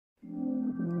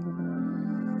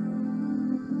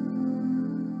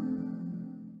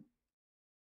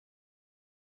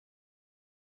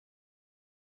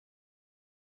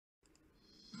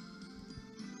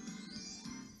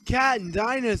Cat and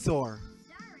Dinosaur.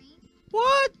 Sorry.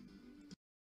 What?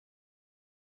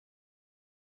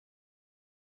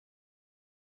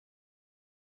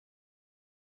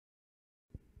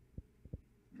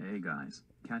 Hey guys,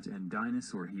 Cat and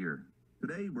Dinosaur here.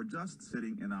 Today we're just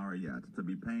sitting in our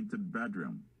yet-to-be-painted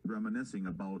bedroom, reminiscing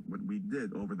about what we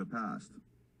did over the past.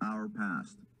 Our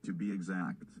past, to be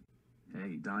exact.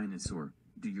 Hey Dinosaur,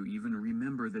 do you even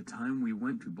remember the time we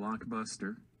went to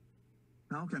Blockbuster?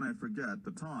 How can I forget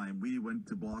the time we went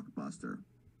to Blockbuster?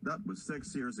 That was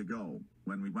 6 years ago,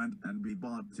 when we went and we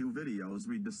bought 2 videos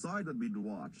we decided we'd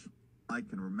watch. I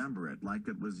can remember it like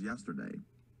it was yesterday.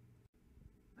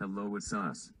 Hello, it's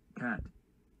us, Cat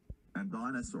and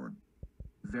Dinosaur.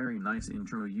 Very nice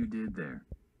intro you did there.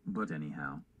 But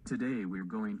anyhow, today we're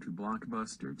going to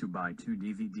Blockbuster to buy 2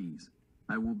 DVDs.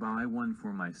 I will buy one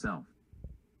for myself.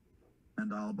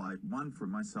 And I'll buy one for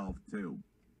myself too.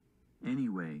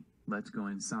 Anyway, let's go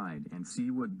inside and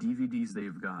see what DVDs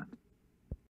they've got.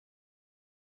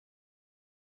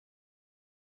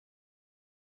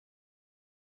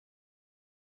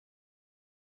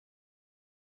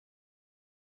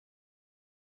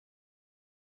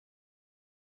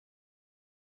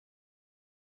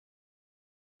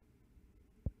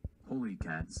 Holy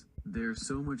cats, there's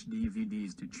so much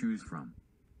DVDs to choose from.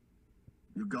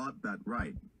 You got that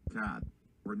right, Cat.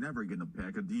 We're never gonna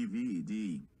pick a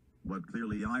DVD. But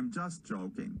clearly I'm just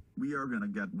joking. We are gonna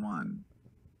get one.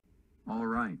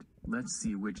 Alright, let's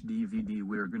see which DVD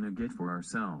we're gonna get for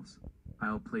ourselves.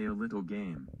 I'll play a little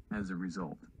game, as a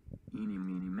result. Eeny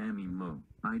meeny mammy mo,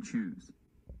 I choose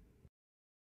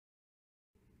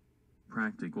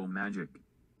Practical Magic.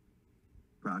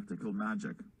 Practical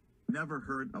Magic. Never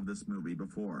heard of this movie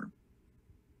before.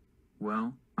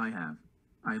 Well, I have.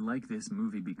 I like this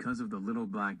movie because of the little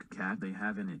black cat they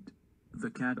have in it. The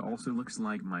cat also looks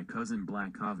like my cousin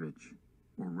Blackovich.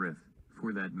 Or Riff,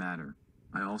 for that matter.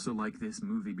 I also like this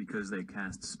movie because they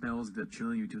cast spells that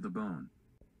chill you to the bone.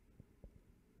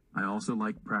 I also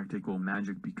like Practical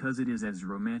Magic because it is as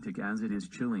romantic as it is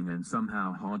chilling and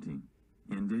somehow haunting.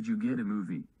 And did you get a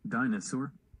movie,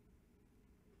 Dinosaur?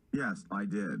 Yes, I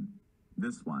did.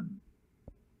 This one.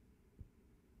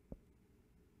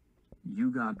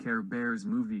 You got Care Bears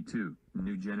movie too,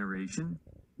 New Generation?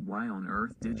 Why on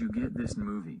earth did you get this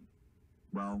movie?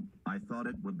 Well, I thought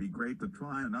it would be great to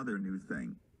try another new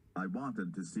thing. I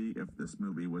wanted to see if this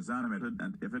movie was animated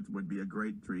and if it would be a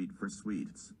great treat for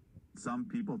sweets. Some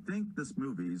people think this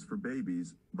movie is for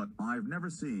babies, but I've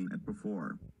never seen it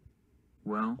before.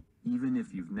 Well, even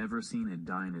if you've never seen a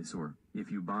Dinosaur, if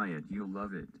you buy it you'll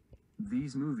love it.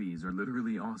 These movies are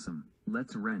literally awesome.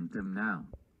 Let's rent them now.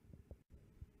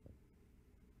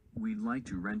 We'd like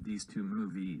to rent these 2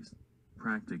 movies.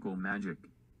 Practical Magic.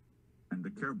 And the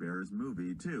Care Bears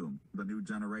movie too, The New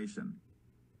Generation.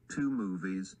 2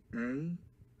 movies, eh?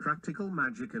 Practical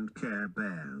Magic and Care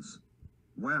Bears.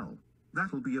 Well,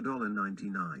 that'll be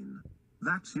 $1.99.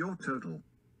 That's your total.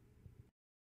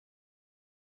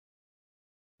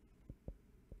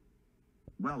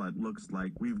 Well, it looks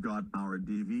like we've got our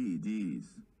DVDs.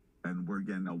 And we're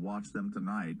gonna watch them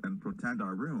tonight and pretend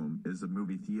our room is a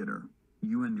movie theater.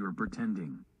 You and your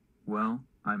pretending. Well,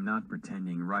 I'm not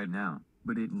pretending right now,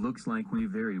 but it looks like we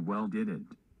very well did it.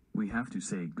 We have to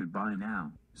say goodbye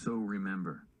now, so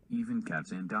remember, even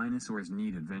cats and dinosaurs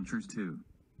need adventures too.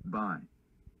 Bye.